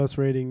First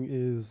reading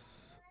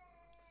is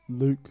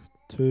Luke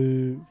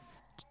 2,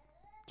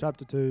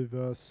 chapter 2,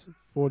 verse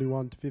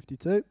 41 to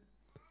 52, and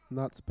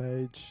that's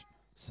page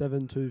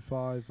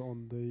 725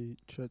 on the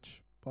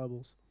church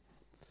Bibles.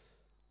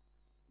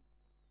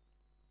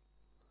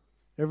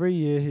 Every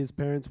year his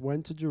parents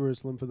went to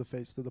Jerusalem for the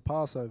feast of the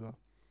Passover.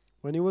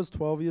 When he was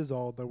 12 years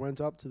old, they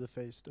went up to the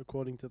feast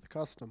according to the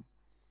custom.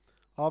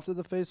 After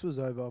the feast was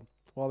over,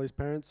 while his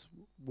parents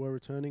were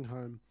returning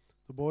home,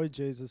 the boy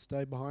Jesus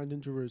stayed behind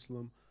in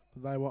Jerusalem,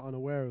 but they were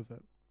unaware of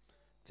it.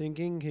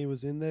 Thinking he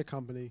was in their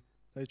company,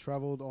 they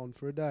travelled on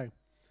for a day.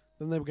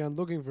 Then they began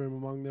looking for him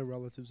among their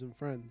relatives and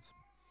friends.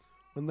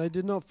 When they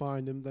did not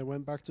find him, they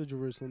went back to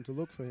Jerusalem to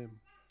look for him.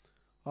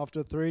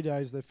 After 3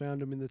 days, they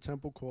found him in the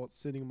temple courts,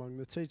 sitting among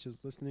the teachers,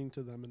 listening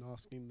to them and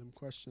asking them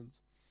questions.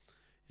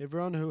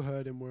 Everyone who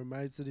heard him were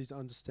amazed at his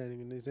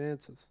understanding and his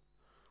answers.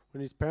 When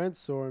his parents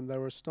saw him, they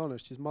were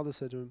astonished. His mother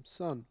said to him,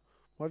 "Son,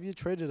 why have you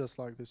treated us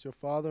like this? Your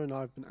father and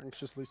I have been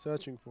anxiously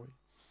searching for you."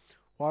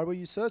 "Why were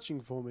you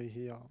searching for me?"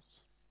 he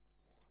asked.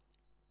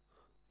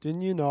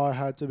 "Didn't you know I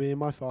had to be in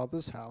my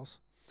father's house?"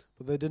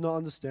 But they did not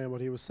understand what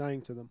he was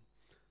saying to them.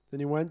 Then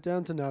he went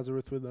down to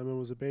Nazareth with them and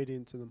was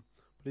obedient to them.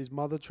 But his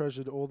mother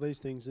treasured all these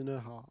things in her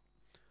heart.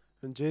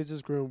 And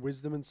Jesus grew in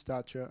wisdom and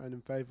stature and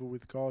in favor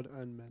with God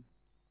and men.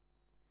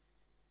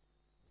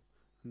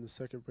 And the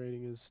second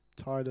reading is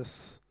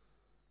Titus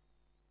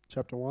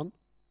chapter 1,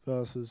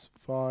 verses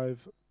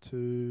 5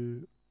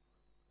 to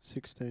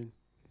 16.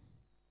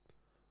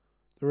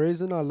 "The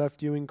reason I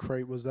left you in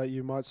Crete was that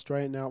you might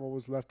straighten out what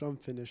was left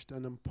unfinished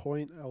and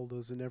appoint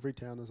elders in every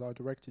town as I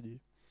directed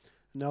you.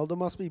 An elder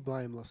must be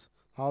blameless,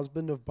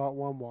 husband of but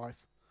one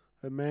wife,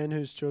 a man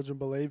whose children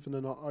believe and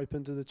are not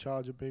open to the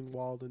charge of being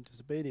wild and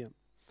disobedient.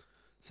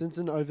 Since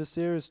an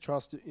overseer is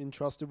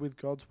entrusted with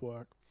God's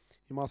work,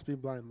 he must be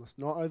blameless,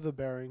 not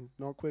overbearing,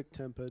 not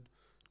quick-tempered,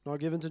 not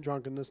given to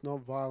drunkenness, not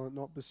violent,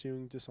 not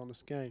pursuing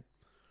dishonest gain.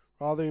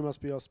 Rather, he must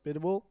be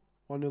hospitable,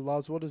 one who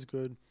loves what is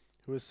good,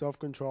 who is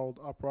self-controlled,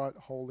 upright,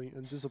 holy,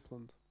 and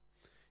disciplined.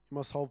 He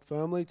must hold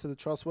firmly to the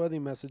trustworthy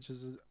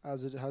messages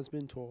as it has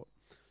been taught,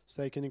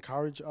 so they can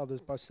encourage others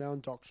by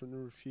sound doctrine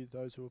and refute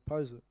those who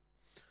oppose it.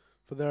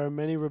 For there are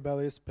many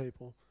rebellious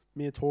people,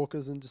 mere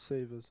talkers and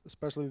deceivers,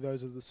 especially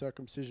those of the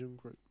circumcision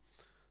group.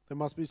 They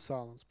must be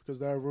silenced, because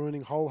they are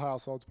ruining whole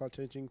households by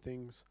teaching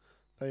things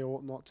they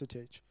ought not to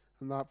teach,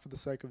 and that for the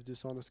sake of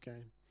dishonest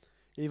gain.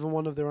 Even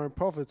one of their own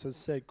prophets has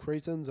said,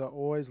 'Cretans are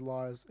always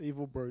liars,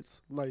 evil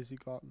brutes, lazy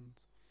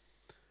gluttons.'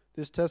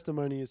 This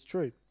testimony is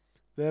true.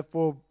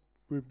 Therefore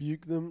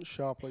rebuke them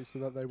sharply so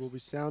that they will be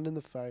sound in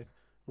the faith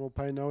and will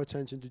pay no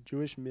attention to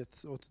Jewish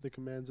myths or to the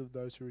commands of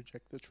those who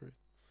reject the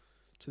truth.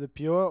 To the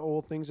pure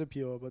all things are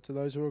pure, but to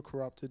those who are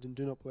corrupted and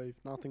do not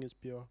believe, nothing is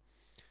pure.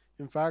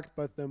 In fact,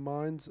 both their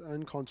minds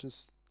and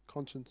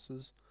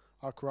consciences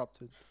are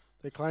corrupted.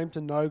 They claim to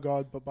know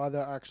God, but by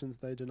their actions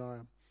they deny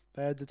him.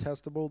 They are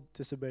detestable,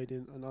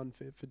 disobedient, and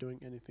unfit for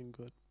doing anything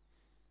good."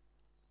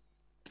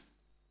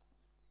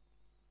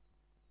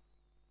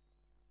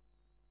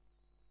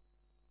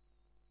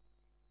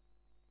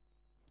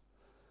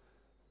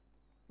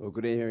 Well,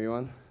 good evening,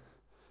 everyone.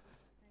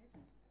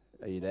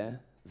 Are you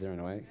there? Is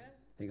everyone awake?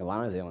 I think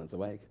Alana's the only one that's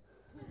awake.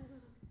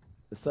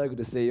 It's so good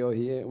to see you all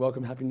here.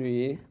 Welcome, Happy New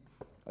Year.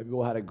 Hope you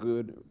all had a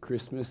good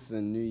Christmas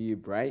and New Year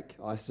break.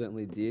 I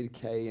certainly did.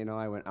 Kay and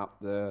I went up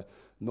the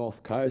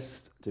North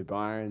Coast to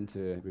Byron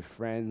with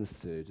friends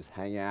to just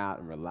hang out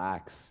and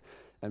relax,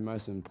 and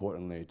most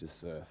importantly, to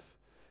surf.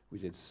 We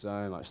did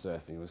so much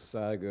surfing. It was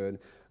so good.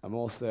 I'm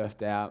all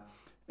surfed out.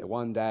 And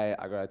one day,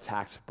 I got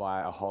attacked by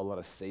a whole lot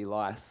of sea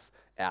lice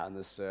out in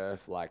the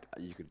surf.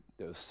 It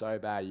was so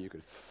bad, you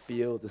could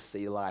feel the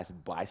sea lice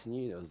biting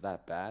you. It was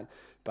that bad.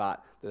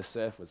 But the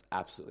surf was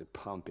absolutely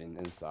pumping,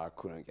 and so I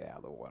couldn't get out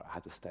of the water. I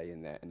had to stay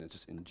in there and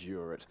just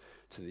endure it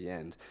to the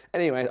end.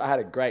 Anyway, I had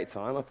a great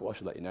time. I thought I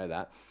should let you know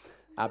that.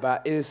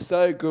 But it is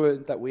so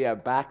good that we are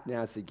back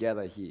now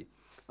together here.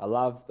 I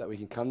love that we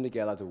can come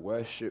together to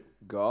worship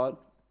God,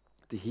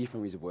 to hear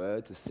from his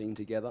word, to sing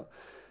together.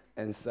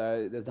 And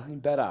so there's nothing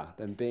better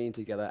than being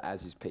together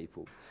as his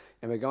people.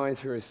 And we're going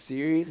through a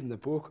series in the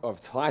book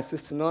of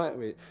Titus tonight.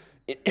 We're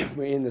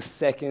in the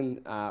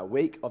second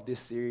week of this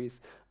series,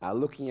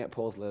 looking at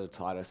Paul's letter to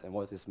Titus and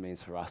what this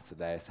means for us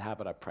today. So how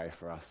about I pray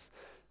for us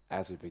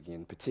as we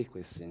begin,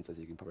 particularly since, as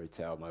you can probably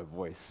tell, my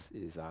voice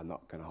is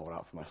not going to hold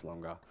up for much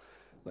longer.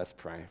 Let's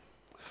pray.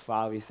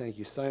 Father, we thank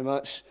you so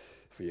much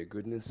for your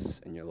goodness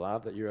and your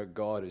love, that you're a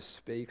God who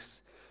speaks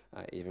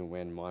even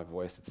when my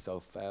voice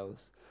itself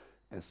fails.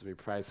 And so we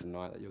pray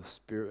tonight that your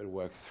Spirit would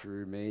work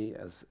through me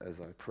as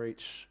I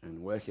preach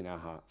and work in our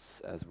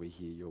hearts as we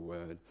hear your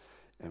word.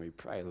 And we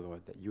pray,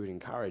 Lord, that you would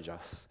encourage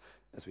us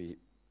as we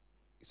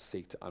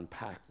seek to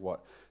unpack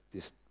what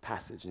this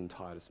passage in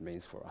Titus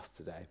means for us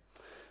today.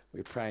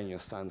 We pray in your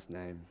Son's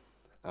name.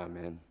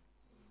 Amen.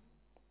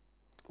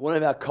 One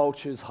of our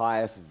culture's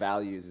highest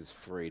values is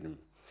freedom.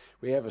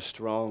 We have a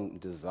strong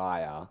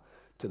desire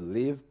to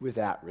live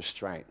without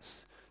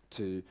restraints,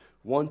 to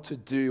want to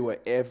do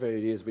whatever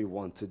it is we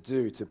want to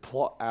do, to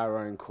plot our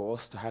own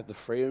course, to have the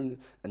freedom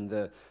and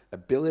the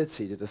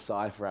ability to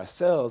decide for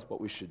ourselves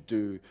what we should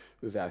do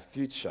with our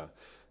future,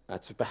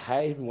 to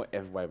behave in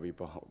whatever way we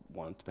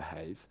want to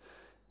behave,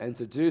 and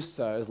to do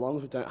so as long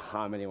as we don't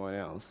harm anyone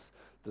else.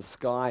 The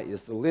sky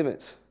is the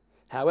limit.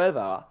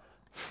 However,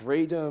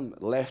 freedom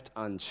left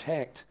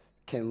unchecked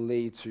can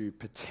lead to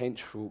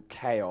potential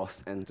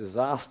chaos and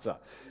disaster.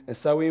 And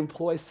so we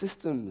employ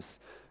systems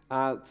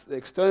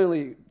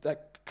externally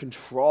that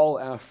control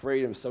our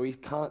freedom, so we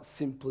can't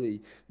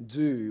simply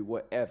do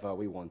whatever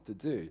we want to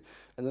do.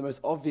 And the most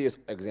obvious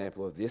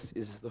example of this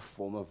is the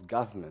form of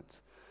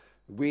government.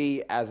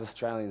 We, as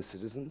Australian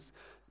citizens,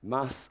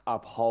 must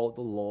uphold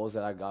the laws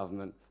that our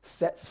government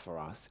sets for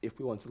us if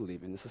we want to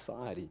live in the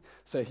society.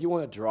 So if you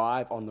want to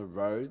drive on the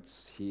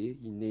roads here,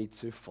 you need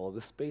to follow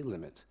the speed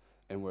limit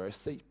and wear a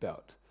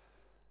seatbelt.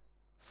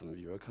 Some of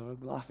you are kind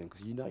of laughing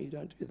because you know you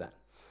don't do that.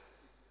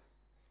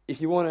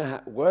 If you want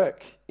to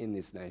work in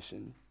this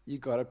nation,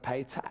 you've got to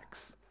pay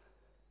tax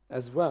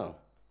as well.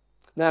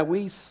 Now,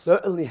 we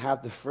certainly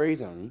have the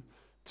freedom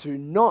to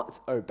not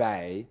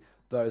obey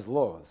those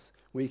laws.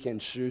 We can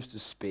choose to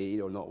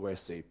speed or not wear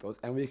seatbelts,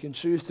 and we can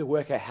choose to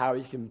work out how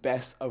we can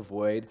best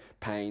avoid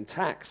paying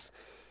tax.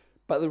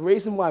 But the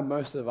reason why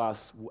most of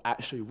us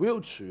actually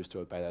will choose to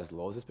obey those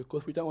laws is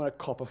because we don't want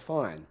to cop a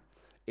fine,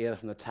 either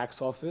from the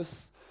tax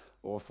office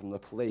or from the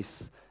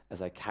police as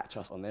they catch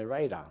us on their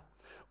radar.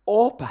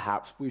 Or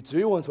perhaps we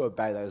do want to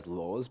obey those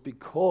laws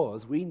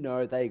because we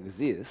know they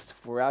exist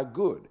for our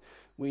good.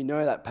 We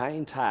know that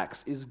paying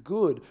tax is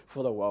good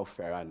for the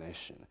welfare of our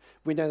nation.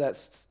 We know that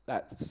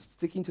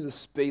sticking to the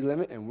speed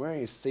limit and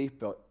wearing a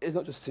seatbelt is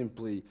not just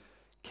simply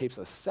keeps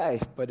us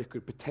safe, but it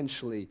could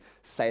potentially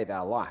save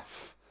our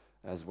life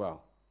as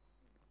well.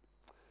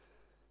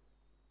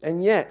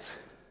 And yet,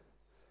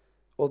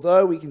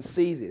 although we can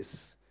see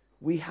this,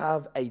 we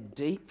have a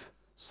deep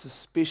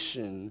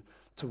suspicion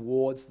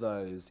towards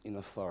those in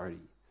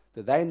authority,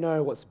 that they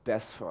know what's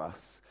best for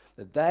us,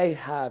 that they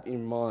have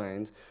in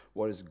mind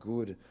what is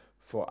good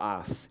for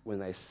us when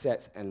they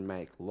set and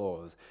make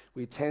laws.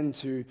 We tend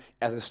to,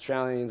 as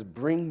Australians,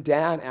 bring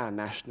down our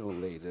national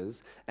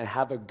leaders and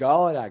have a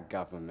go at our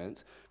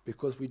government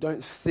because we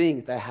don't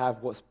think they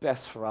have what's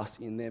best for us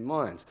in their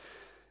minds.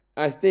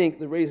 I think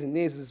the reason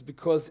is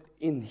because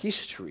in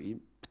history,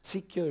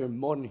 particularly in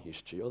modern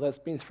history, although it's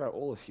been throughout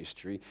all of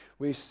history,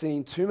 we've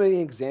seen too many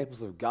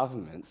examples of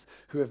governments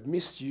who have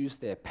misused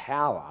their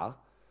power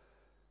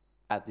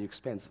at the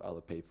expense of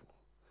other people.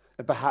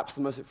 And perhaps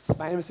the most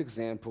famous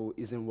example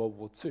is in World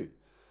War II,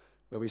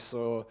 where we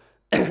saw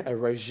a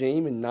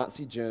regime in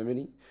Nazi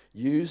Germany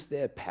use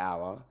their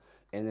power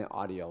and their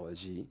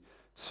ideology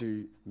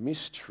to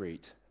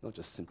mistreat, not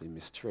just simply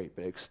mistreat,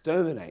 but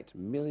exterminate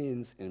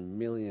millions and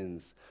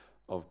millions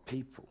of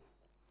people,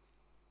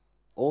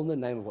 all in the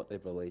name of what they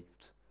believed.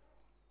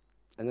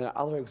 And there are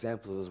other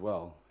examples as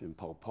well, in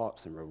Pol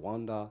Pot, in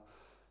Rwanda,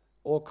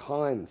 all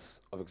kinds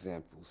of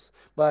examples.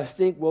 But I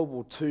think World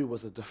War II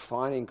was a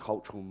defining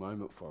cultural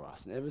moment for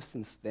us. And ever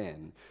since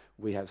then,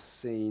 we have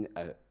seen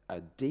a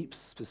deep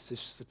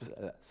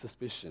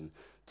suspicion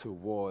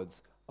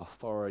towards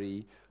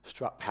authority,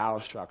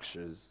 power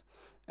structures,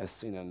 as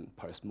seen in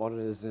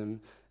postmodernism,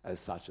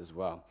 as such as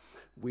well.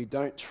 We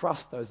don't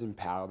trust those in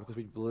power because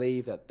we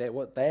believe that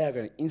what they are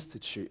going to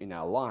institute in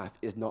our life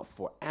is not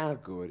for our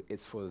good,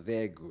 it's for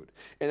their good.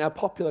 And our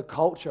popular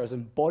culture has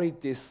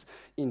embodied this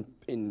in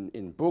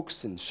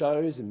books and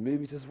shows and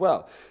movies as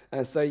well.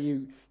 And so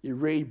you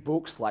read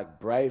books like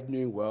Brave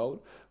New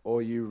World,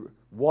 or you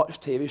watch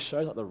TV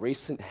shows like the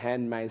recent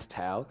Handmaid's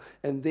Tale,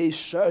 and these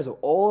shows are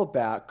all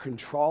about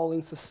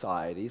controlling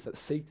societies that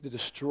seek to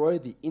destroy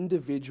the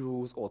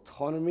individual's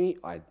autonomy,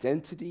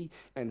 identity,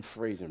 and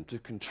freedom, to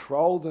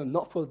control them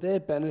not for their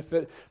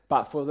benefit,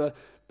 but for the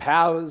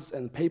powers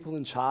and people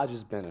in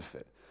charge's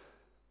benefit.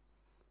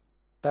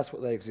 That's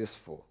what they exist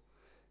for.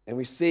 And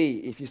we see,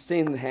 if you've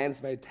seen the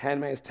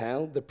Handmaid's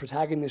Tale, the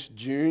protagonist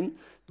June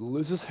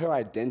loses her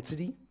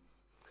identity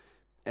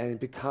and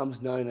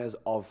becomes known as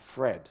of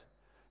Fred.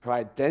 Her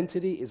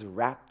identity is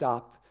wrapped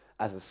up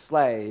as a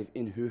slave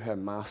in who her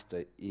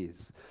master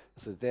is.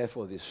 So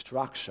therefore, this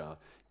structure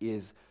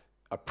is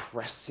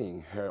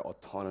oppressing her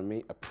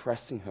autonomy,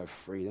 oppressing her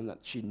freedom, that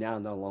she now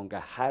no longer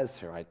has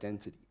her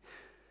identity.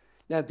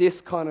 Now,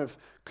 this kind of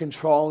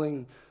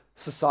controlling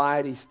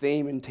society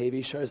theme in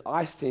TV shows,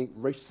 I think,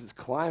 reaches its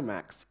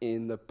climax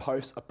in the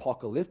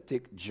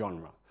post-apocalyptic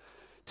genre.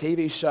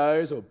 TV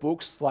shows or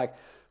books like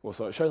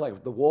shows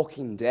like The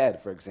Walking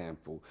Dead, for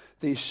example.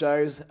 These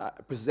shows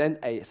present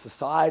a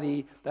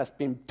society that's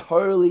been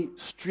totally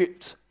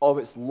stripped of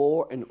its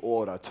law and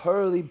order,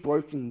 totally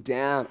broken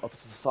down of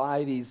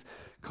society's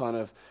kind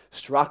of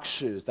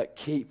structures that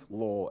keep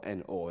law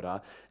and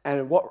order.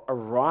 And what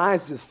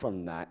arises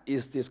from that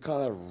is this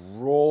kind of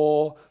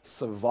raw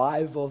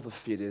survival of the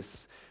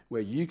fittest,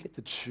 where you get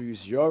to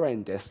choose your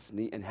own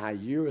destiny and how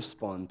you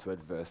respond to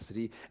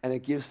adversity. And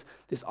it gives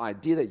this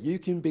idea that you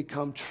can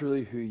become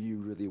truly who you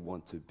really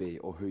want to be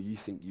or who you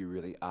think you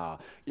really are.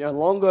 You're no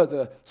longer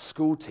the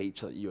school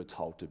teacher that you were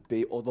told to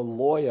be, or the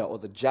lawyer or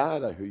the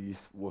janitor who you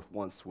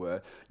once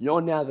were.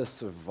 You're now the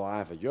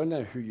survivor. You're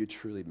now who you're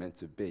truly meant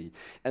to be.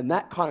 And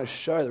that kind of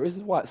show, the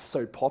reason why it's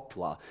so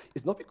popular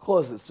is not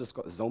because it's just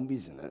got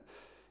zombies in it.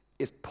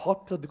 It's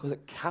popular because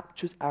it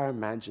captures our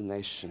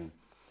imagination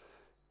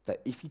that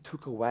if you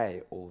took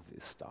away all of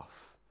this stuff,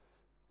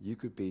 you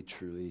could be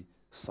truly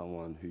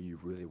someone who you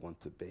really want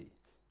to be.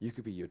 You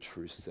could be your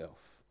true self.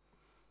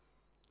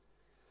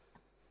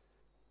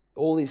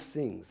 All these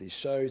things, these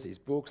shows, these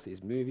books,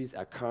 these movies,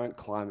 our current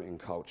climate and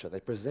culture,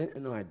 they present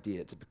an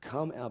idea to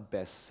become our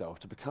best self,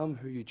 to become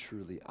who you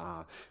truly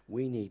are.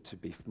 We need to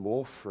be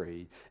more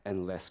free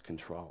and less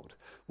controlled.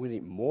 We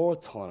need more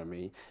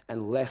autonomy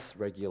and less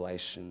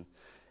regulation.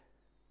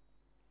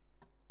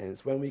 And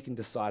it's when we can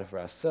decide for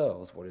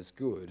ourselves what is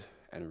good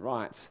and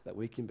right that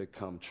we can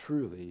become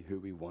truly who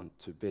we want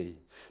to be.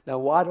 Now,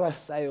 why do I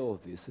say all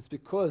of this? It's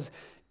because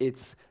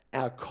it's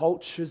our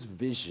culture's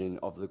vision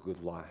of the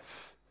good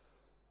life.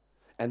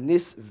 And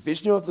this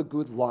vision of the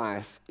good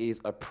life is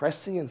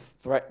oppressing and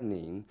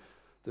threatening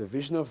the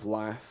vision of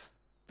life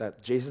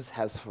that Jesus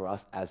has for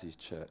us as his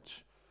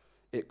church.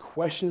 It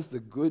questions the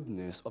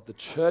goodness of the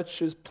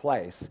church's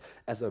place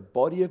as a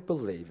body of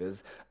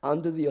believers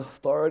under the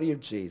authority of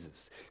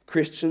Jesus.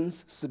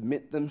 Christians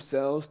submit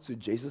themselves to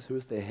Jesus, who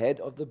is the head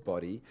of the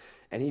body,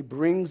 and he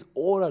brings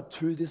order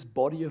to this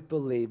body of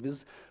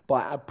believers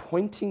by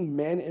appointing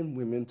men and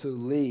women to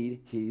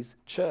lead his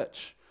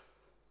church,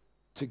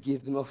 to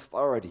give them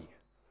authority,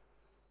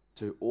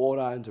 to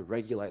order and to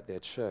regulate their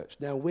church.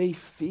 Now, we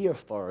fear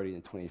authority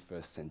in the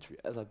 21st century,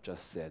 as I've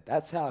just said.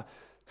 That's our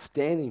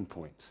standing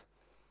point.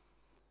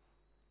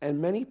 And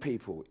many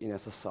people in our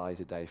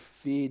society today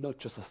fear not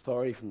just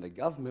authority from the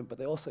government, but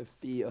they also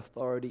fear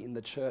authority in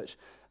the church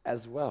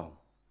as well.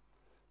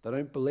 They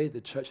don't believe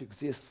the church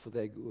exists for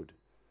their good.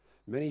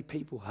 Many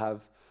people have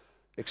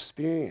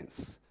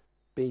experienced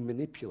being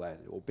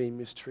manipulated or being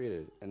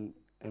mistreated and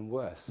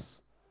worse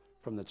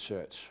from the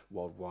church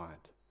worldwide.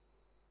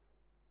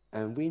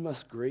 And we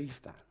must grieve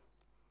that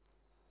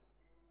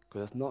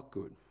because it's not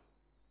good.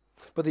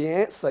 But the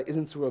answer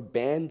isn't to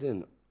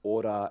abandon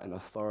order and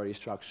authority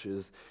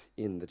structures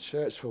in the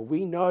church, for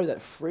we know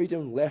that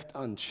freedom left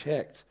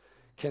unchecked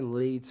can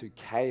lead to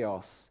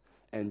chaos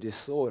and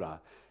disorder.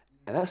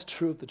 And that's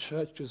true of the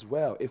church as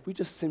well. If we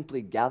just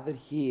simply gathered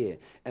here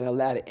and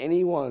allowed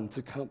anyone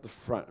to come up the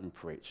front and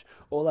preach,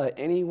 or allowed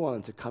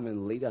anyone to come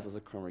and lead us as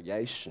a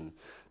congregation,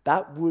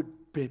 that would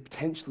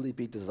potentially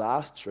be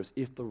disastrous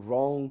if the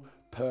wrong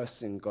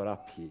person got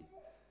up here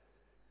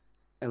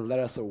and led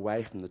us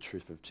away from the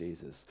truth of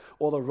Jesus.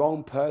 Or the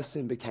wrong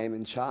person became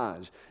in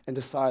charge and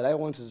decided they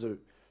wanted to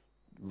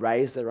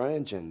raise their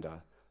own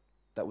agenda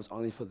that was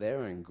only for their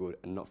own good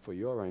and not for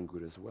your own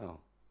good as well.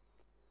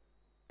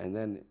 And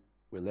then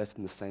we're left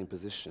in the same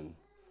position,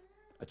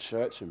 a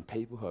church and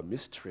people who are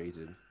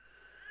mistreated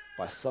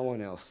by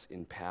someone else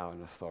in power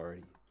and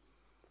authority.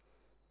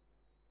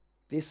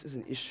 This is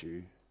an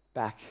issue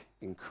back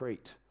in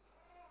Crete,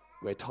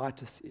 where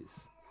Titus is.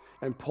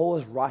 And Paul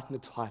is writing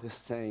to Titus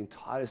saying,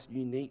 Titus,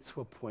 you need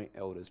to appoint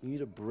elders. You need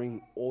to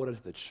bring order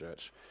to the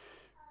church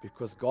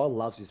because God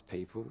loves his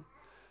people.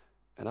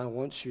 And I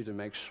want you to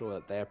make sure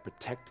that they are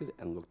protected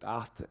and looked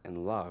after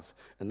and loved.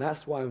 And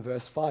that's why in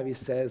verse 5 he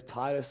says,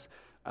 Titus,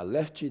 I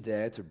left you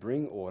there to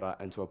bring order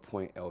and to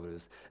appoint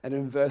elders. And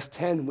in verse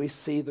 10 we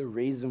see the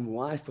reason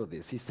why for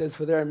this. He says,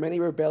 for there are many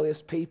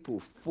rebellious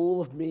people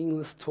full of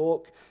meaningless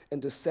talk and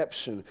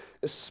deception,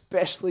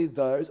 especially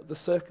those of the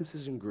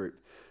circumcision group.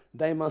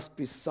 They must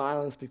be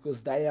silenced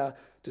because they are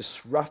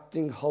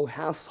disrupting whole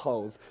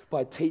households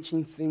by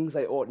teaching things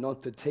they ought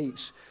not to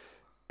teach.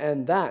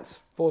 And that's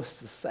for the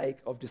sake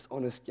of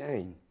dishonest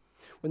gain.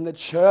 When the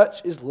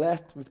church is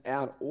left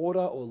without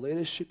order or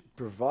leadership, it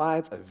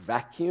provides a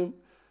vacuum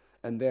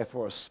and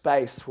therefore a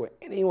space for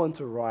anyone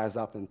to rise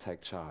up and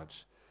take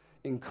charge,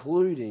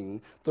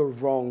 including the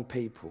wrong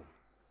people.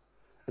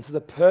 And so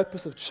the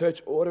purpose of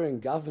church order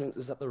and governance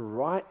is that the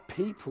right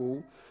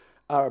people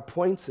are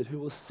appointed who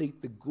will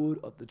seek the good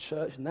of the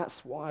church. And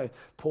that's why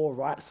Paul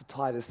writes to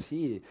Titus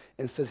here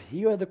and says,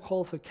 here are the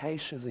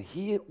qualifications and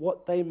here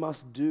what they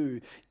must do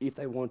if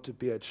they want to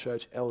be a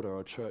church elder or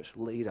a church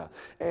leader.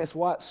 And it's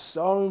why it's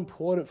so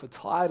important for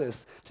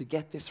Titus to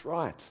get this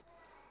right.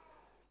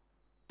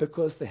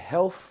 Because the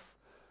health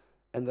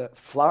and the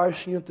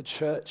flourishing of the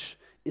church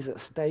is at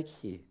stake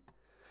here.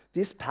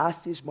 This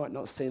passage might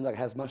not seem like it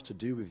has much to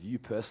do with you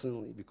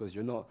personally because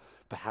you're not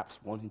perhaps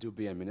wanting to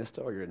be a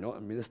minister or you're not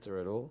a minister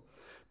at all.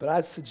 But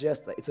I'd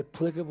suggest that it's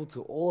applicable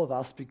to all of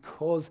us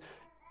because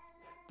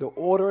the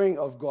ordering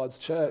of God's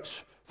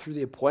church through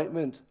the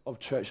appointment of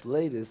church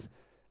leaders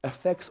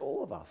affects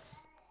all of us.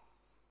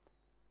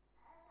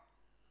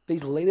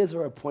 These leaders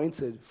are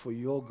appointed for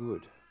your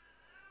good,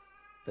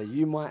 that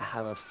you might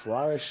have a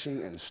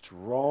flourishing and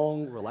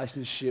strong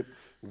relationship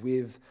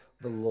with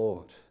the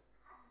Lord.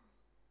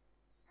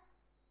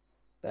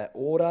 that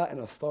order and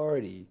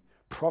authority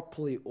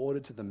properly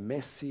ordered to the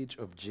message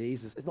of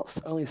Jesus is not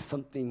only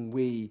something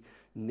we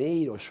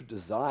need or should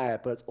desire,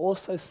 but it's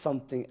also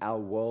something our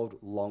world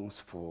longs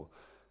for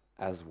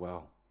as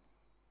well.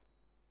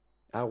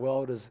 Our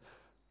world has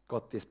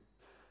got this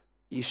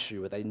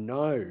issue where they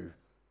know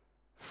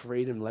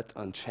freedom left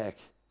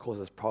unchecked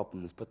causes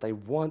problems, but they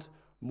want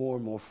more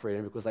and more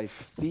freedom because they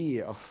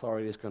fear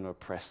authority is going to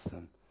oppress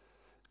them.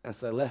 And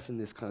so they're left in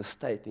this kind of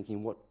state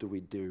thinking, what do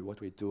we do? What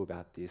do we do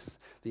about this?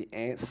 The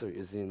answer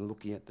is in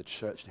looking at the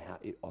church and how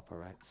it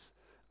operates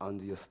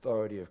under the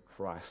authority of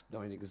Christ,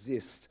 knowing it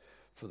exists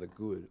for the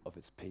good of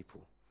its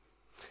people.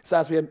 So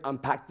as we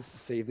unpack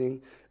this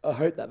evening, I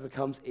hope that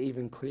becomes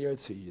even clearer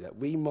to you, that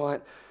we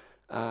might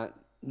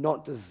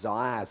not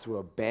desire to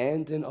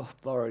abandon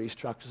authority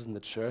structures in the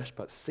church,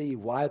 but see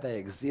why they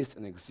exist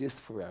and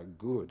exist for our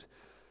good.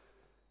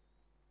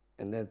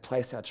 And then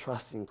place our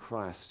trust in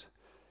Christ,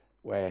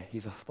 where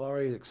his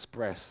authority is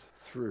expressed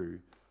through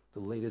the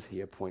leaders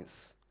he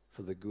appoints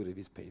for the good of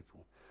his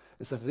people.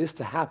 And so for this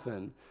to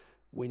happen,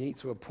 we need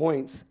to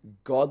appoint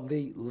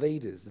godly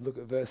leaders. Look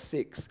at verse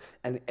 6.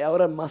 An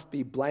elder must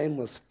be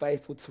blameless,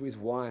 faithful to his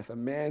wife, a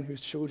man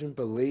whose children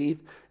believe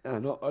and are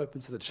not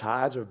open to the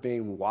charge of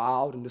being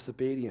wild and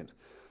disobedient.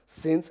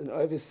 Since an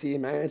overseer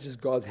manages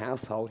God's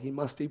household, he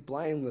must be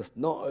blameless,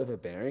 not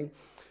overbearing,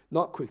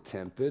 not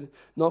quick-tempered,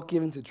 not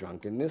given to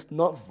drunkenness,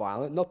 not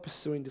violent, not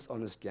pursuing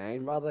dishonest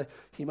gain. Rather,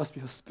 he must be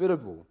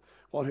hospitable,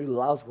 one who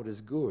loves what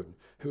is good,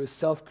 who is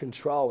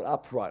self-controlled,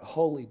 upright,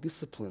 holy,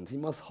 disciplined. He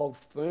must hold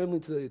firmly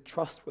to the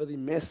trustworthy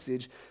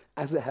message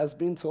as it has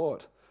been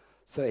taught,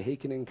 so that he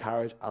can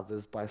encourage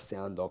others by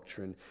sound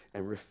doctrine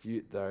and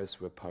refute those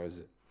who oppose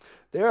it.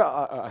 There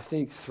are, I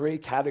think, 3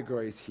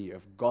 categories here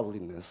of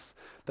godliness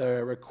that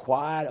are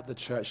required of the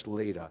church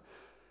leader.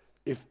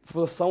 If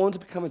for someone to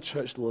become a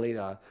church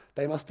leader,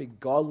 they must be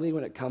godly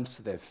when it comes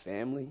to their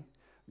family,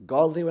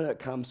 godly when it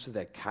comes to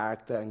their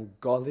character, and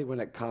godly when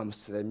it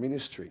comes to their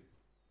ministry.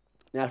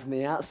 Now, from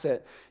the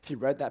outset, if you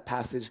read that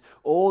passage,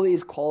 all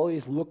these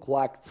qualities look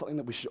like something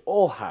that we should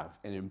all have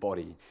and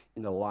embody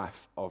in the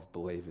life of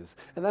believers.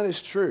 And that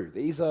is true.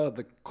 These are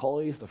the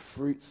qualities, the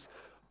fruits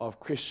of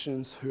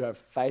Christians who have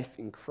faith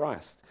in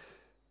Christ.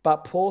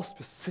 But Paul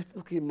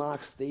specifically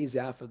marks these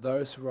out for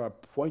those who are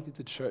appointed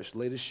to church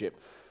leadership.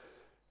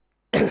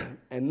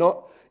 And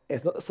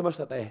it's not so much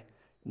that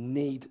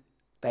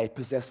they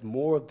possess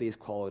more of these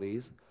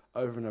qualities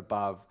over and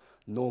above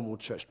normal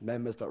church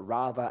members, but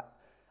rather,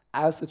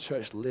 as the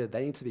church leader,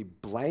 they need to be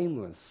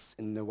blameless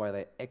in the way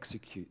they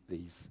execute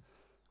these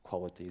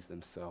qualities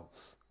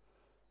themselves.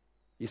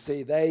 You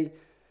see, they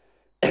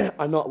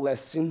are not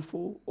less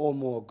sinful or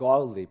more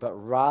godly, but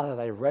rather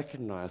they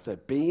recognize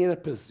that being in a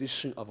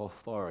position of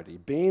authority,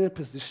 being in a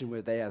position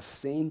where they are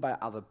seen by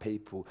other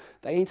people,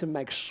 they need to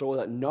make sure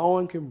that no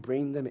one can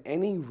bring them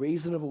any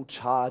reasonable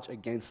charge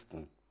against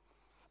them.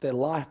 Their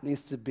life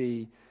needs to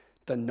be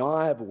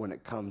deniable when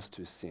it comes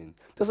to sin.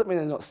 Doesn't mean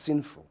they're not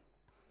sinful,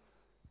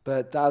 but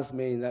it does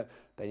mean that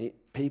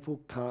people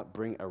can't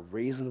bring a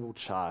reasonable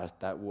charge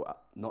that will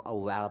not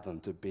allow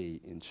them to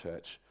be in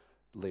church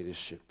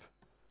leadership.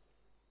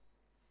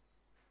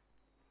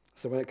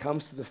 So when it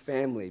comes to the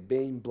family,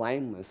 being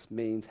blameless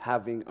means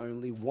having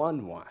only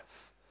one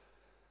wife.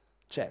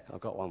 Check, I've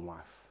got one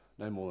wife,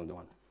 no more than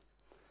one.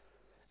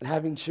 And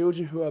having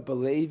children who are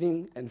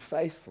believing and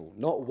faithful,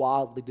 not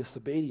wildly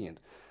disobedient.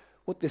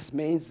 What this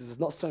means is it's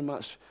not so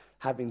much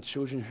having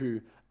children who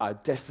are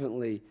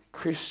definitely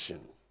Christian,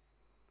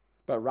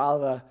 but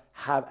rather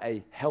have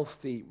a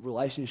healthy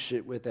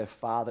relationship with their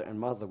father and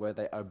mother where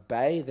they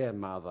obey their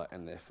mother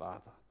and their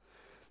father.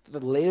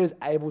 The leader is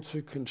able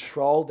to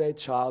control their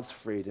child's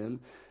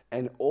freedom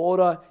and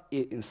order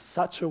it in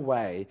such a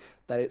way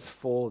that it's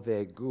for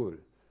their good.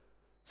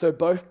 So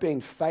both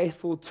being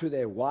faithful to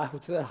their wife or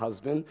to their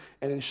husband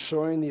and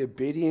ensuring the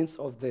obedience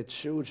of their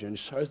children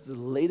shows the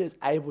leader is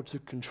able to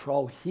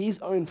control his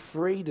own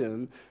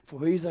freedom for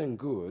his own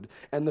good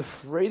and the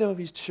freedom of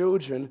his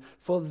children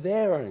for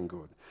their own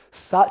good.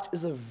 Such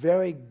is a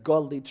very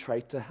godly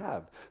trait to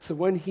have. So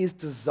when his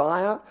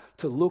desire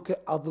to look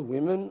at other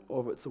women,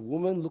 or if it's a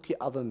woman, look at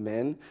other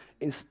men,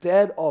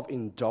 instead of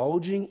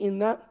indulging in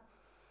that,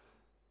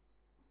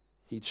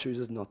 he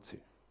chooses not to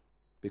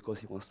because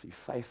he wants to be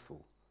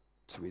faithful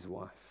to his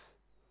wife.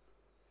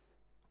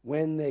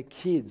 When their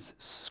kids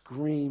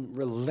scream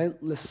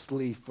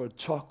relentlessly for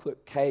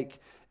chocolate cake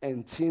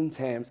and Tim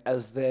Tams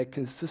as their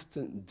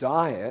consistent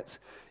diet,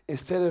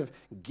 instead of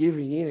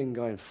giving in and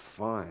going,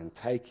 fine,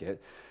 take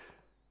it,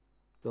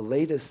 the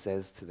leader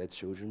says to their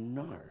children,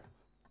 no,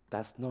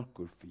 that's not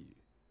good for you.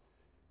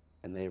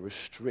 And they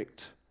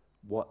restrict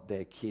what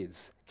their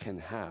kids can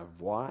have.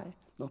 Why?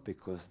 Not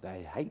because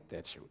they hate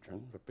their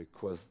children, but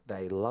because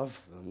they love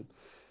them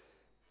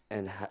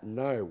and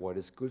know what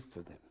is good for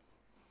them.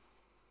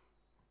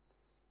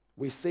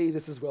 We see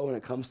this as well when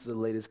it comes to the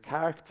leader's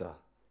character.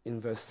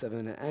 In verse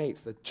 7 and 8,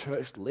 the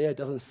church leader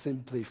doesn't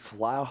simply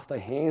fly off the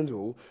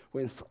handle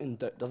when something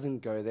doesn't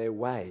go their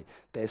way.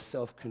 They're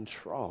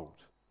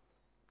self-controlled,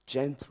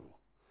 gentle,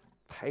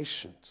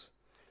 patient,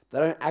 They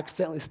don't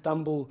accidentally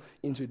stumble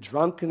into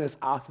drunkenness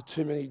after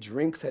too many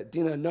drinks at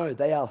dinner. No,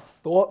 they are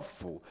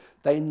thoughtful.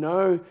 They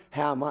know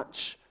how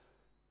much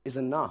is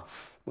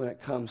enough when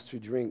it comes to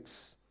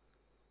drinks.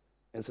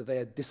 And so they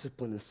are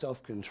disciplined and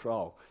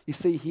self-control. You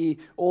see here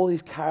all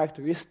these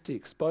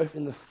characteristics, both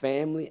in the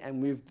family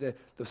and with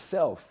the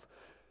self,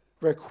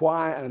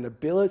 require an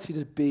ability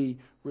to be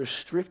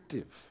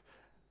restrictive,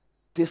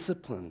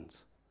 disciplined,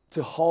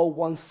 to hold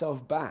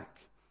oneself back.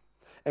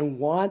 And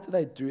why do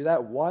they do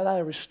that? Why do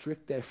they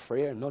restrict their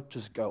freedom and not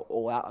just go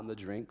all out on the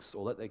drinks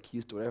or let their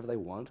kids do whatever they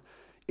want?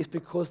 It's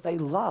because they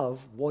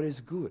love what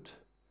is good.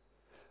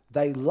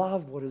 They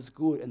love what is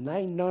good, and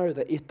they know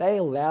that if they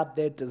allowed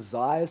their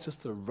desires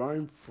just to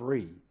roam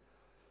free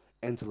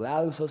and to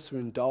allow themselves to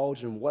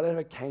indulge in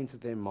whatever came to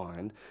their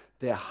mind,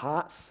 their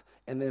hearts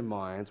and their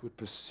minds would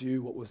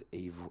pursue what was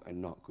evil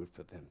and not good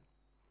for them.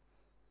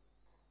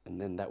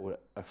 And then that would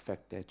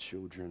affect their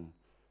children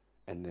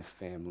and their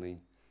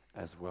family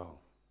as well.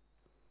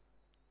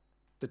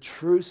 The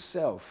true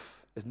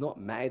self is not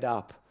made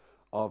up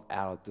of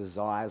our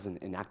desires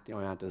and enacting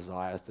on our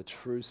desires. The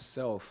true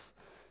self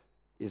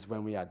is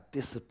when we are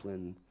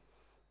disciplined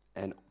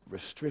and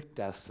restrict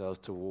ourselves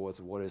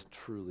towards what is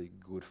truly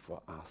good for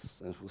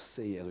us. And we'll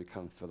see as we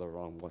come further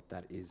on what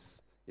that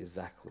is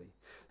exactly.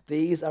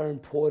 These are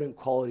important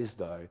qualities,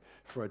 though,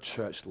 for a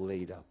church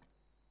leader,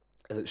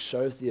 as it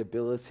shows the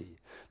ability,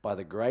 by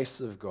the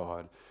grace of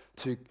God,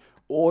 to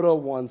order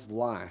one's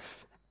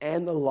life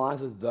and the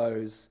lives of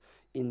those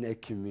in their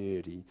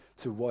community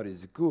to what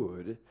is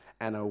good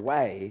and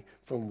away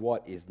from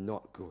what is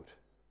not good.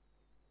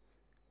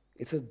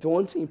 It's a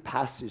daunting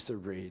passage to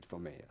read for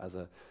me as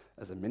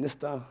a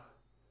minister,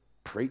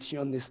 preaching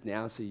on this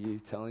now to you,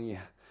 telling you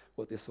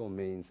what this all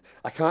means.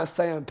 I can't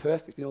say I'm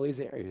perfect in all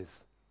these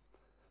areas.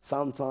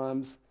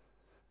 Sometimes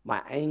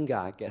my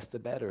anger gets the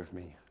better of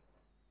me.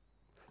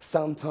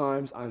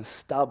 Sometimes I'm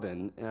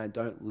stubborn and I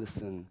don't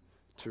listen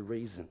to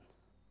reason.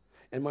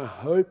 And my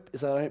hope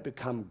is that I don't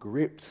become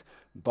gripped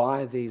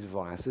by these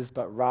vices,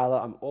 but rather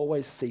I'm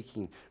always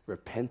seeking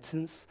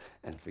repentance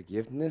and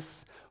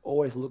forgiveness,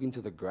 always looking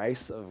to the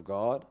grace of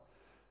God,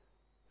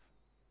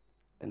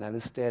 and that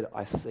instead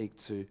I seek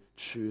to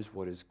choose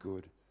what is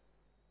good.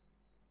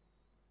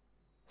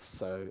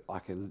 So I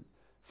can,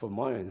 for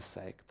my own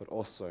sake, but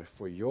also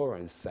for your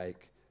own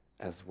sake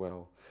as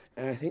well.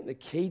 And I think the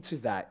key to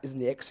that is in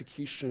the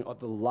execution of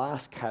the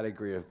last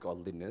category of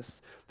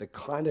godliness, the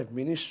kind of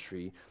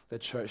ministry the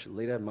church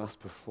leader must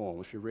perform,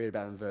 which we read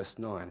about in verse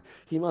 9.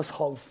 He must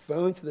hold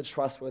firm to the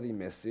trustworthy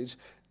message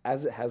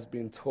as it has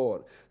been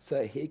taught, so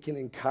that he can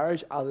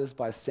encourage others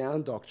by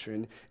sound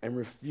doctrine and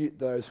refute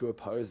those who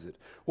oppose it.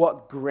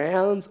 What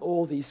grounds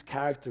all these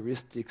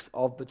characteristics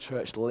of the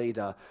church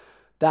leader,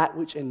 that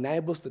which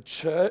enables the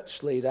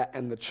church leader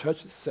and the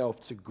church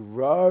itself to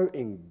grow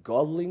in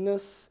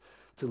godliness,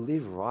 to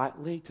live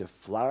rightly, to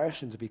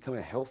flourish, and to become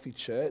a healthy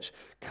church,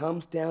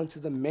 comes down to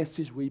the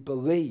message we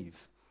believe.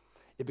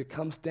 It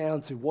comes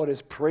down to what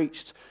is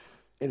preached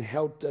and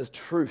held as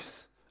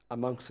truth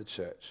amongst the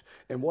church.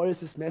 And what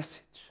is this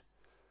message?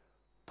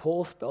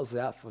 Paul spells it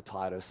out for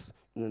Titus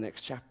in the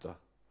next chapter.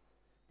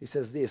 He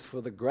says this,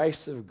 for the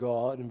grace of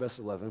God, in verse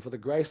 11, for the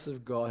grace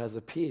of God has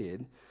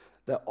appeared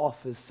that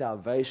offers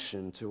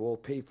salvation to all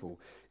people.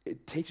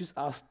 It teaches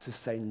us to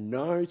say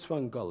no to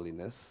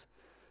ungodliness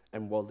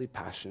and worldly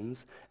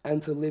passions,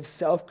 and to live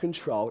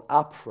self-controlled,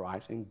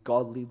 upright, and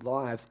godly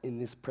lives in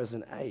this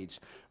present age,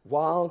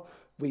 while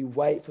we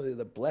wait for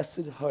the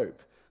blessed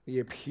hope, the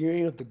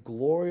appearing of the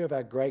glory of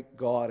our great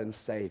God and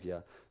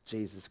Savior,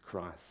 Jesus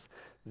Christ.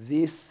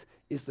 This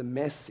is the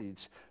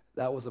message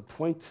that was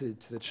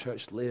appointed to the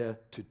church leader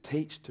to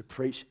teach, to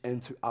preach,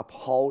 and to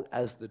uphold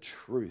as the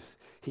truth.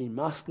 He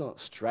must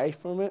not stray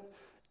from it,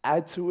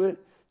 add to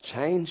it,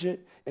 change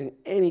it in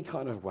any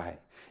kind of way.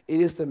 It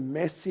is the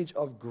message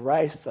of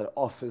grace that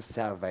offers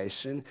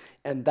salvation,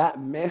 and that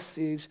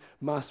message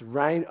must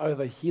reign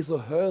over his or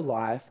her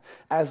life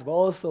as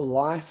well as the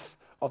life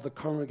of the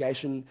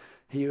congregation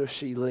he or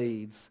she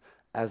leads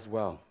as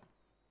well.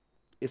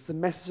 It's the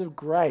message of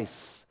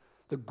grace,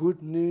 the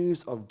good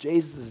news of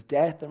Jesus'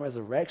 death and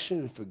resurrection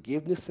and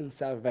forgiveness and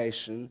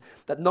salvation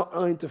that not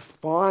only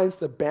defines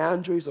the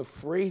boundaries of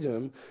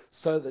freedom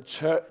so the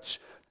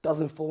church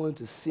doesn't fall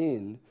into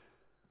sin,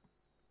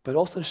 but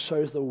also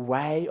shows the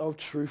way of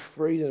true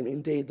freedom.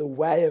 Indeed, the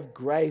way of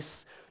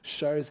grace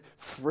shows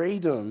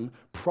freedom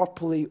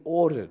properly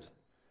ordered.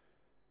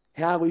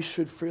 How we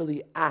should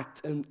freely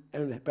act and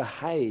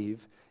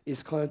behave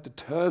is kind of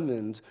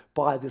determined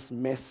by this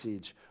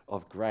message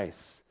of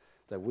grace,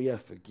 that we are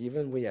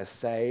forgiven, we are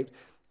saved,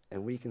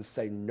 and we can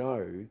say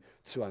no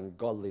to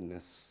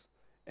ungodliness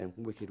and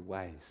wicked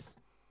ways.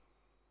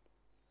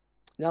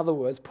 In other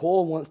words,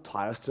 Paul wants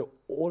Titus to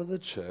order the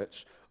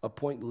church,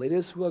 appoint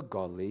leaders who are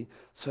godly,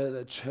 so that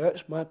the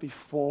church might be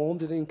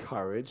formed and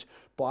encouraged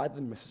by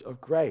the message of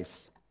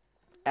grace.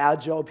 Our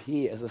job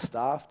here as a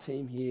staff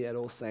team here at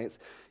All Saints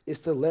is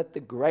to let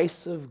the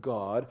grace of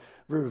God,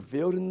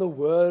 revealed in the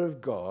Word of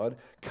God,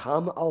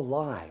 come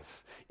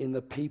alive in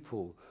the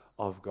people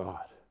of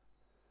God.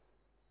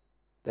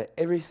 that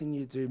everything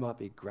you do might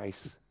be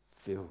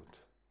grace-filled.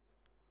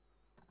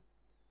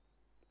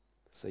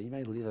 So you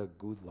may live a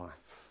good life.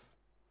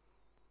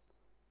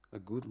 A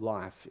good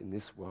life in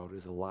this world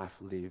is a life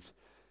lived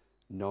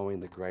knowing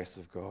the grace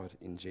of God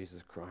in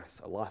Jesus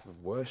Christ. A life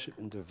of worship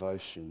and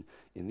devotion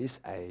in this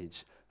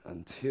age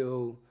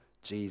until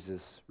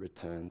Jesus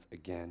returns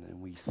again and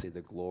we see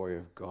the glory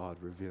of God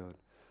revealed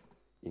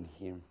in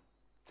him.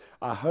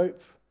 I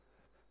hope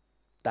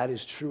that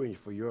is true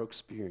for your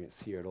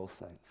experience here at All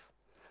Saints.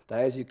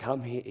 That as you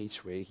come here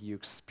each week, you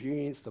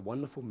experience the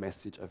wonderful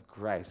message of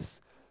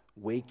grace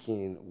week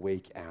in,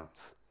 week out.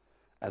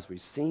 As we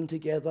sing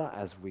together,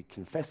 as we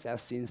confess our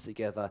sins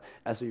together,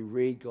 as we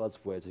read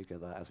God's word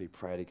together, as we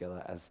pray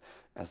together, as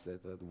the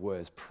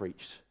word is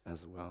preached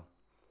as well.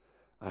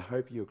 I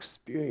hope you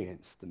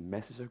experience the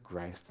message of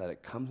grace, that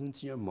it comes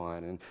into your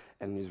mind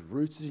and is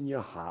rooted in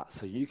your heart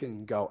so you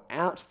can go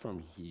out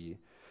from here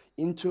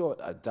into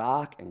a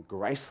dark and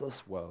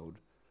graceless world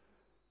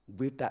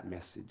with that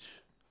message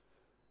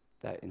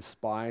that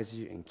inspires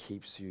you and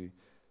keeps you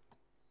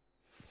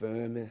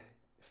firmly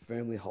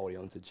holding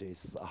on to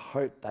Jesus. I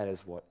hope that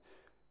is what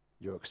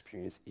your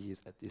experience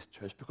is at this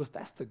church, because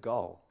that's the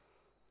goal.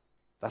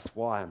 That's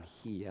why I'm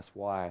here. That's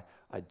why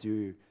I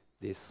do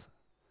this.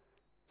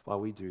 That's why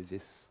we do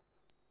this.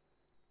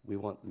 We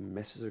want the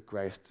message of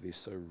grace to be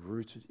so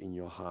rooted in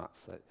your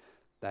hearts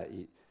that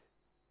it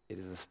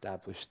is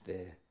established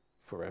there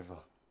forever.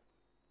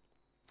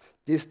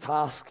 This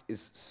task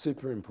is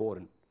super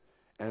important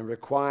and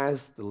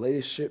requires the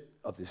leadership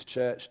of this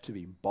church to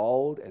be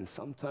bold and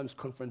sometimes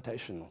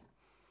confrontational.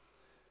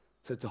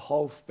 So to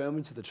hold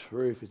firmly to the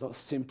truth is not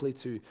simply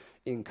to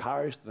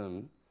encourage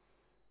them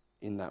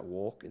in that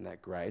walk, in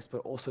that grace, but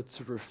also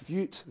to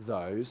refute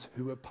those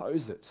who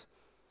oppose it.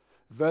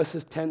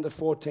 Verses 10 to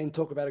 14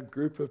 talk about a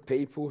group of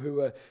people who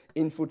are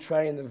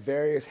infiltrating the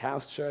various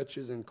house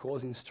churches and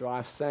causing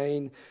strife,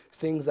 saying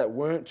things that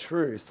weren't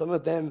true. Some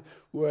of them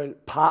were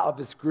part of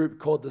this group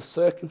called the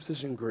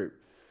circumcision group.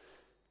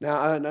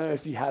 Now, I don't know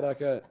if you had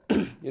like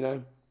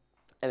an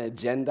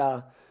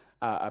agenda,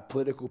 a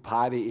political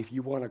party, if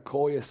you want to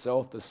call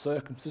yourself the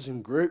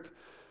circumcision group.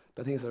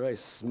 I think it's a very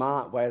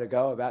smart way to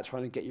go about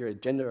trying to get your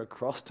agenda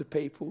across to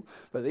people.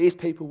 But these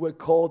people were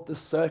called the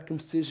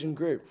circumcision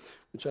group,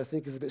 which I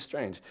think is a bit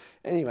strange.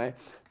 Anyway,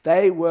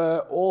 they were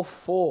all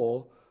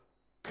for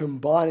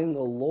combining the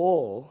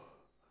law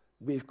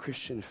with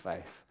Christian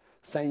faith,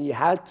 saying you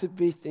had to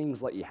be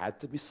things like you had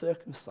to be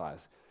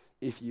circumcised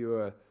if you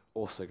were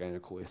also going to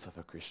call yourself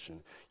a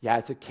Christian. You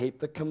had to keep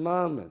the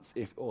commandments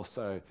if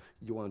also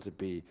you wanted to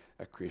be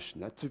a Christian.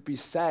 Now, to be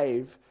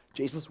saved,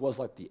 Jesus was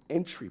like the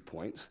entry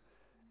point,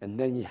 and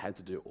then you had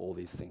to do all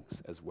these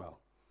things as well.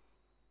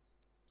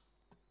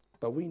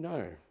 But we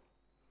know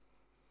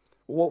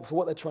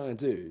what they're trying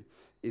to do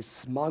is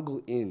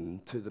smuggle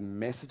into the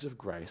message of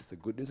grace, the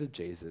good news of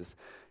Jesus,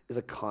 is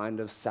a kind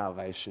of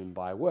salvation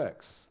by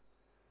works.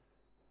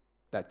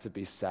 That to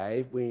be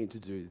saved, we need to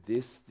do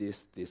this,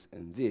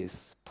 and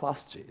this,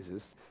 plus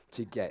Jesus,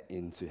 to get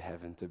into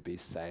heaven, to be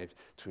saved,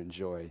 to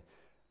enjoy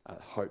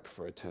hope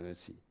for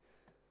eternity.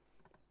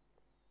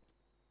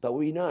 But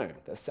we know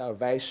that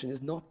salvation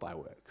is not by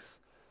works.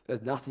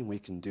 There's nothing we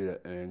can do to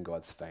earn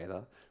God's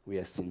favor. We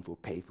are sinful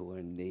people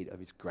in need of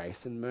his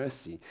grace and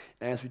mercy.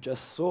 And as we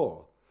just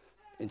saw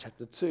in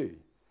chapter 2,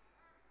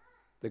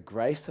 the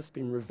grace that's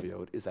been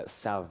revealed is that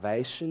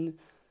salvation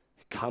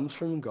comes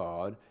from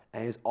God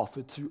and is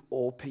offered to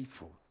all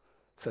people.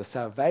 So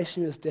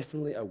salvation is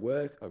definitely a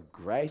work of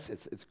grace.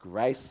 It's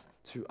grace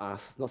to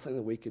us. It's not something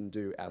that we can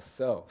do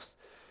ourselves.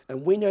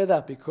 And we know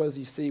that because,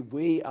 you see,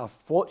 we are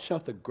fortunate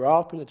enough to grow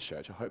up in a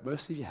church, I hope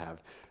most of you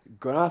have,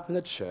 grown up in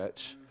a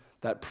church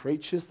that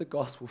preaches the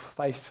gospel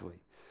faithfully.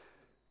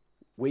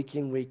 Week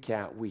in, week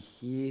out, we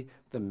hear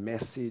the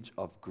message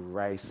of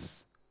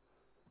grace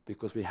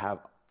because we have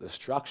the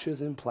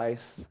structures in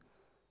place,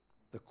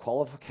 the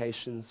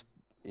qualifications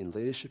in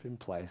leadership in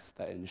place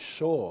that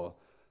ensure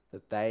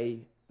that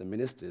the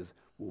ministers,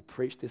 will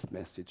preach this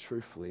message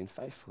truthfully and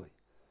faithfully.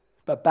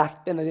 But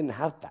back then, they didn't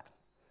have that.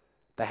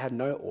 They had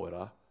no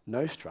order,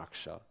 no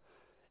structure.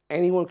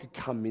 Anyone could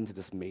come into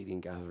this meeting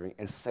gathering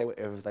and say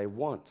whatever they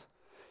want.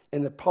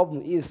 And the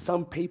problem is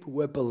some people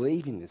were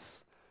believing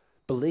this,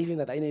 believing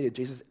that they needed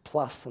Jesus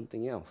plus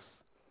something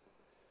else.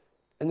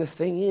 And the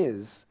thing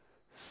is,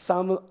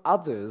 some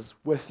others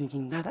were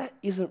thinking, no, that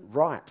isn't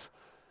right.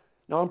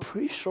 Now, I'm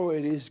pretty sure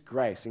it is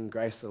grace and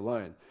grace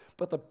alone.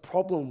 But the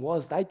problem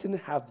was they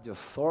didn't have the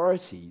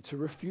authority to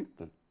refute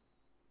them.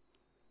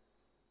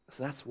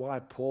 So that's why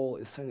Paul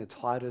is saying to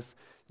Titus,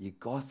 you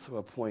got to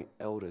appoint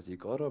elders. You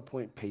got to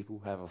appoint people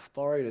who have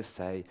authority to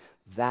say,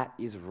 that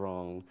is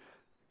wrong.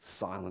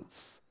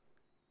 Silence.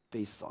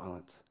 Be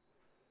silent.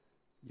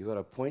 You got to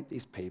appoint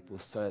these people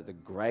so that the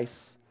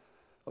grace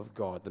of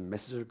God, the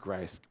message of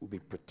grace, will be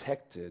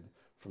protected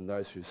from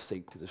those who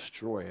seek to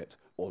destroy it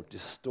or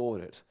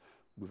distort it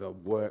with a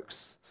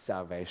works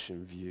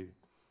salvation view.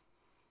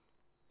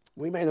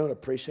 We may not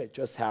appreciate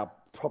just how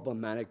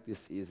problematic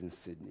this is in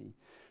Sydney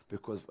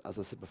because, as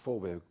I said before,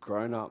 we've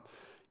grown up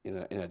in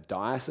a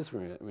diocese,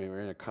 we're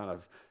in a kind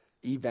of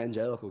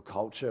evangelical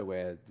culture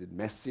where the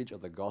message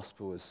of the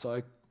gospel is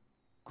so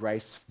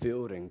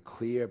grace-filled and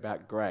clear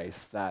about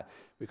grace that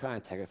we kind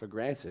of take it for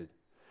granted.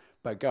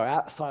 But go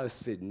outside of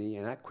Sydney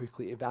and that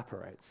quickly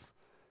evaporates,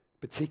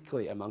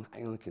 particularly amongst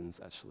Anglicans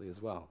actually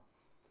as well.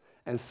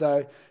 And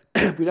so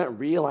we don't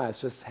realize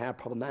just how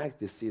problematic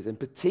this is, and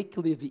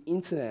particularly the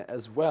internet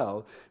as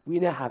well. We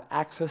now have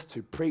access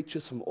to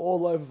preachers from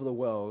all over the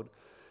world,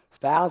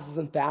 thousands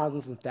and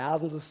thousands and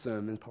thousands of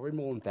sermons, probably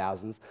more than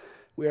thousands.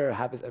 We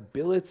have this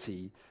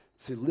ability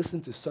to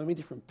listen to so many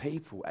different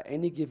people at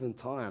any given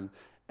time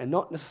and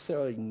not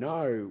necessarily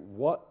know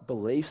what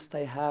beliefs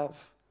they have,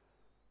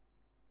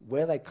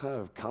 where they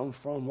kind of come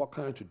from, what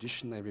kind of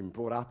tradition they've been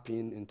brought up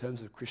in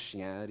terms of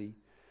Christianity.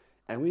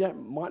 And we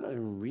might not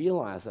even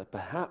realize that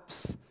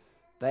perhaps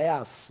they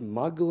are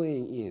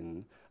smuggling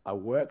in a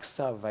work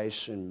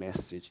salvation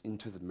message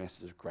into the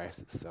message of grace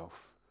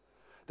itself.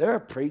 There are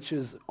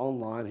preachers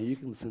online who you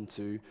can listen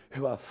to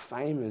who are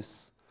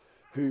famous,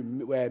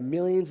 where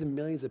millions and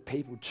millions of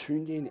people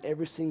tune in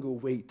every single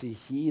week to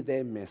hear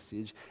their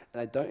message,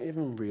 and they don't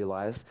even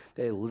realize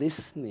they're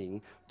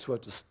listening to a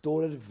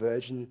distorted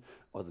version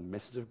of the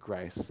message of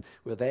grace,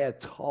 where they are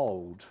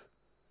told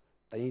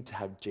they need to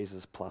have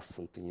Jesus plus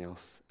something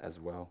else as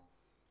well.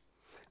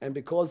 And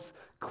because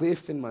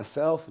Cliff and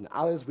myself and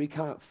others, we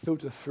can't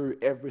filter through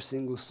every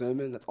single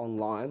sermon that's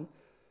online,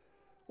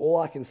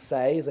 all I can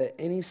say is that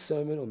any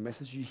sermon or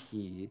message you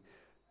hear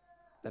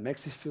that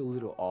makes you feel a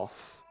little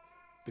off,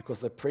 because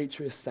the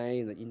preacher is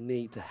saying that you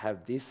need to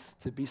have this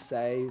to be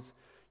saved,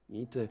 you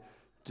need to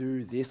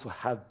do this or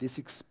have this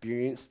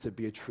experience to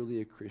be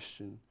truly a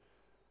Christian,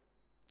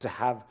 to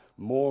have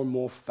more and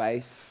more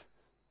faith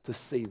to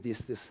see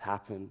this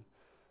happen,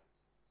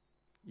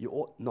 you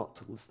ought not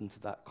to listen to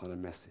that kind of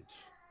message.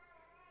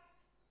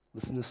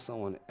 Listen to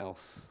someone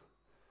else,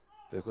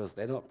 because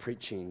they're not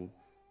preaching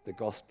the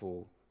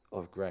gospel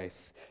of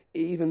grace.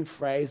 Even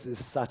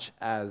phrases such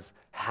as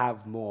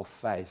have more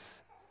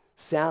faith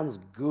sounds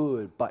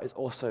good, but it's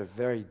also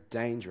very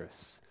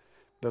dangerous,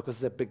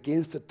 because it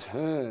begins to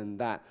turn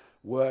that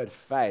word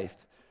faith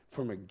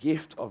from a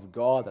gift of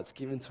God that's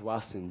given to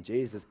us in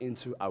Jesus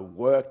into a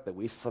work that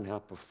we somehow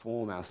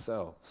perform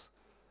ourselves.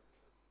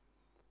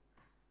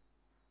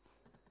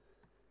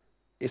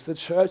 It's the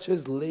church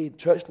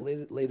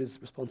leaders'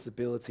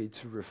 responsibility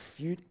to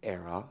refute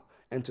error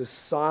and to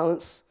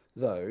silence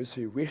those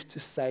who wish to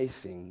say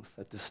things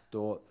that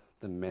distort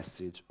the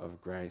message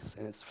of grace.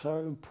 And it's so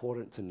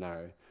important to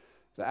know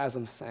that as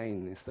I'm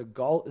saying this, the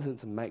goal isn't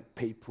to make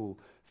people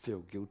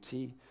feel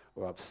guilty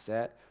or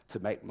upset, to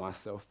make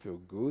myself feel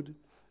good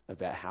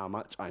about how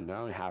much I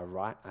know and how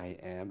right I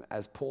am.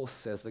 As Paul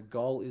says, the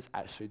goal is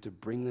actually to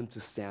bring them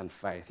to sound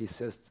faith. He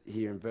says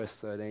here in verse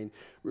 13,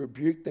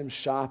 rebuke them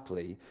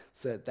sharply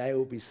so that they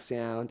will be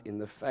sound in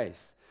the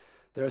faith.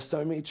 There are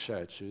so many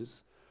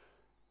churches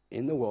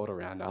in the world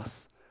around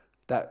us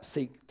that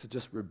seek to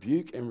just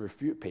rebuke and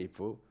refute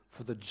people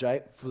for the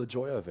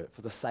joy of it,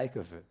 for the sake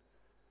of it.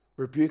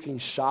 Rebuking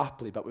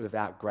sharply but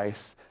without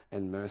grace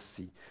and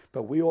mercy.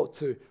 But we ought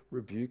to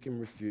rebuke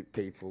and refute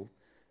people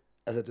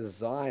as a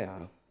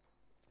desire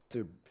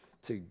to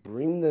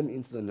bring them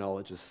into the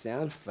knowledge of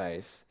sound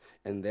faith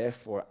and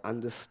therefore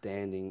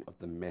understanding of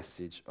the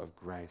message of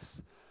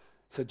grace.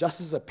 So just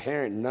as a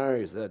parent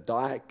knows that a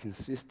diet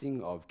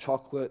consisting of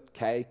chocolate,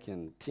 cake,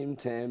 and Tim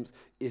Tams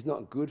is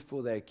not good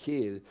for their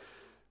kid,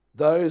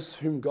 those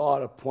whom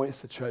God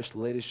appoints to church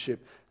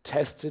leadership,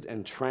 tested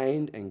and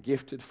trained and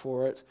gifted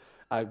for it,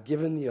 are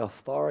given the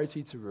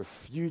authority to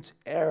refute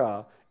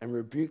error and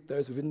rebuke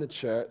those within the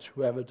church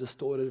who have a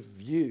distorted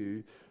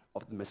view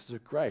of the message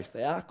of grace.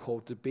 They are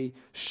called to be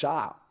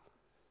sharp,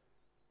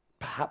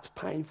 perhaps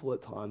painful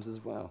at times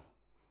as well.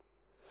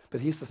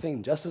 But here's the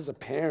thing, just as a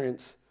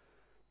parent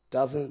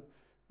doesn't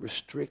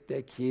restrict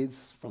their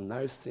kids from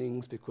those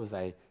things because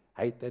they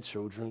hate their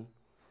children,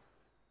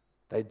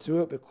 they do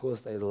it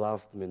because they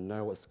love them and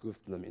know what's good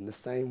for them. In the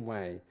same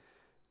way,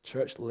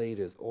 church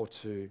leaders ought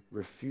to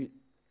refute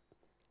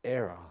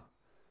error,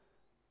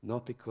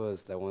 not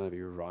because they want to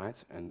be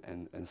right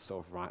and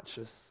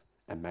self-righteous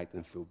and make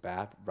them feel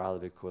bad, rather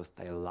because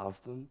they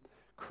love them,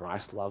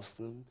 Christ loves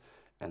them,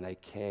 and they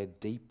care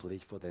deeply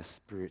for their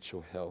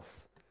spiritual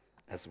health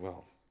as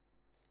well.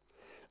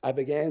 I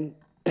began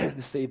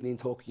this evening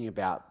talking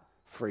about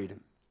freedom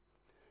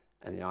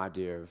and the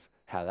idea of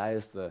how that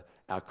is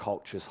our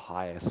culture's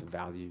highest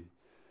value,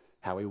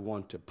 how we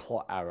want to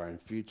plot our own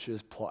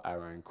futures, plot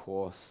our own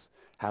course,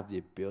 have the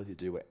ability to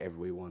do whatever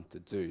we want to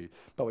do.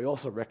 But we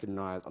also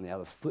recognize on the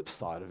other flip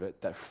side of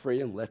it that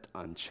freedom left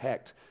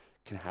unchecked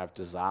can have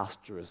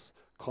disastrous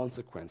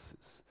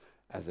consequences,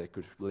 as it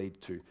could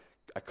lead to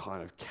a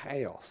kind of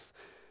chaos.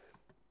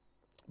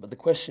 But the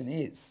question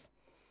is,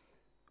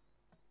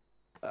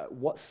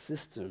 what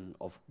system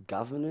of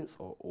governance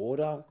or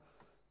order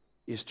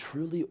is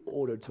truly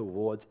ordered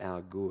towards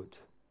our good?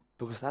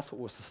 Because that's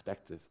what we're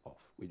suspected of.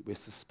 We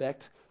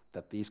suspect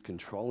that these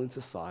controlling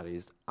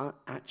societies aren't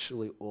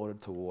actually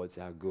ordered towards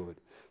our good.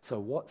 So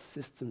what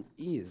system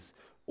is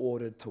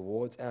ordered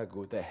towards our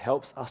good that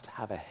helps us to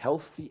have a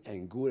healthy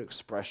and good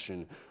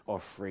expression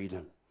of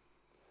freedom.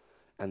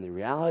 And the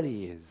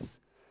reality is,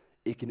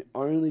 it can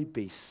only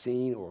be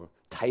seen or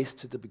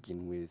tasted to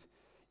begin with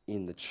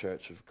in the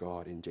church of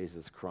God, in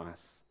Jesus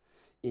Christ.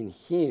 In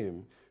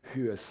Him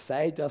who has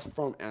saved us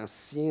from our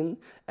sin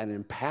and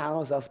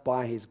empowers us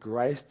by His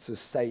grace to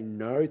say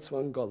no to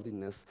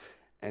ungodliness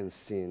and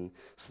sin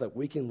so that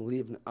we can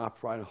live an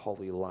upright and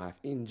holy life.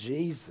 In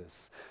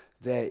Jesus,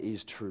 there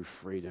is true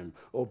freedom.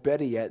 Or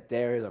better yet,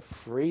 there is a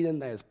freedom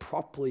that is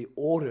properly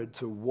ordered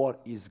to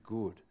what is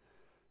good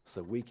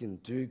so we can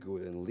do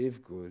good and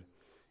live good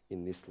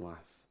in this life.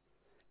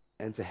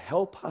 And to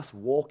help us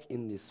walk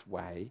in this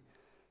way,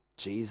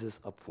 Jesus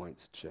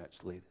appoints church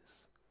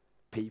leaders,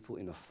 people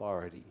in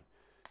authority,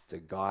 to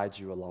guide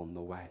you along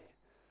the way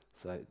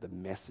so that the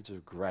message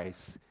of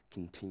grace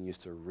continues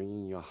to ring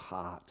in your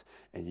heart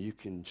and you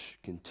can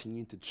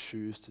continue to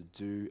choose to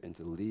do and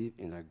to live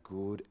in a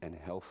good and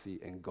healthy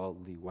and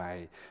godly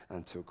way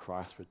until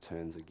Christ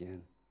returns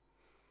again.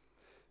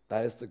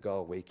 That is the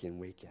goal week in,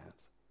 week out,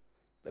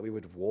 that we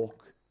would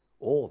walk,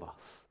 all of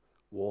us,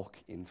 walk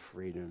in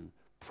freedom,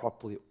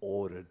 properly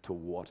ordered to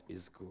what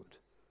is good,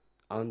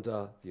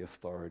 under the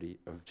authority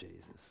of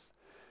Jesus.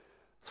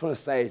 I just want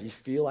to say, if you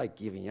feel like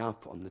giving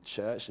up on the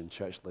church and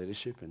church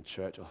leadership and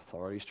church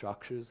authority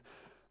structures,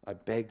 I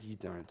beg you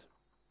don't.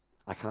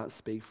 I can't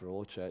speak for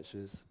all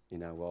churches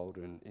in our world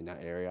and in our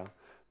area,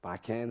 but I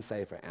can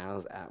say for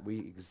ours, we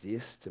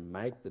exist to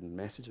make the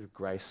message of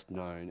grace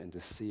known and to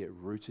see it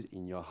rooted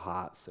in your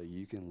heart so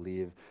you can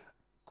live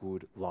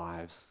good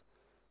lives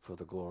for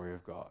the glory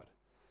of God.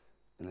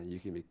 And that you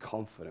can be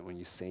confident when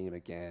you see Him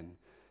again,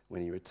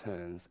 when He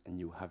returns, and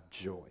you'll have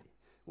joy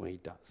when He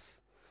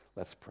does.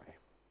 Let's pray.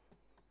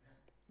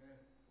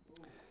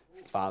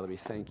 Father, we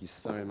thank you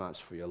so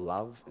much for your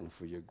love and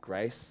for your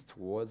grace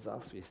towards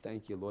us. We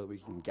thank you, Lord, that we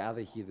can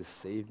gather here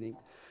this evening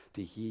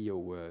to hear your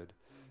word.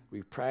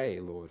 We pray,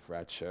 Lord, for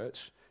our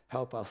church.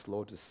 Help us,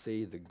 Lord, to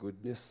see the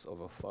goodness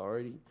of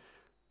authority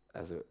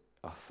as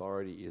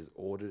authority is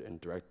ordered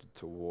and directed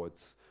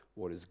towards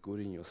what is good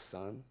in your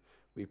Son.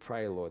 We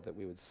pray, Lord, that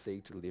we would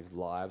seek to live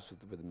lives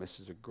with the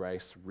message of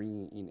grace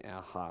ringing in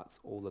our hearts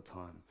all the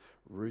time,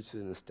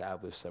 rooted and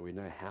established so we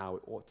know how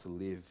we ought to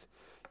live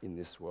in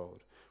this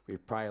world. We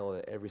pray, Lord,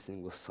 that every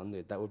single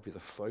Sunday that would be the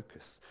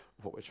focus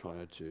of what we're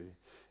trying to do.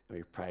 And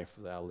we pray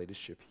for our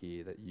leadership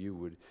here that you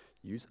would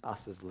use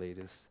us as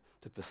leaders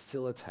to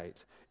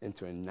facilitate and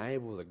to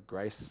enable the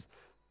grace,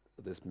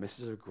 this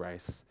message of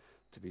grace,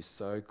 to be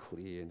so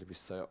clear and to be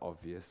so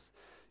obvious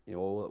in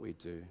all that we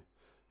do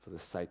for the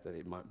sake that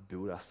it might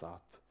build us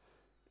up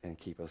and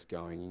keep us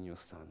going in your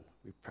Son.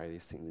 We pray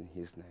these things in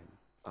His name.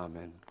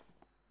 Amen.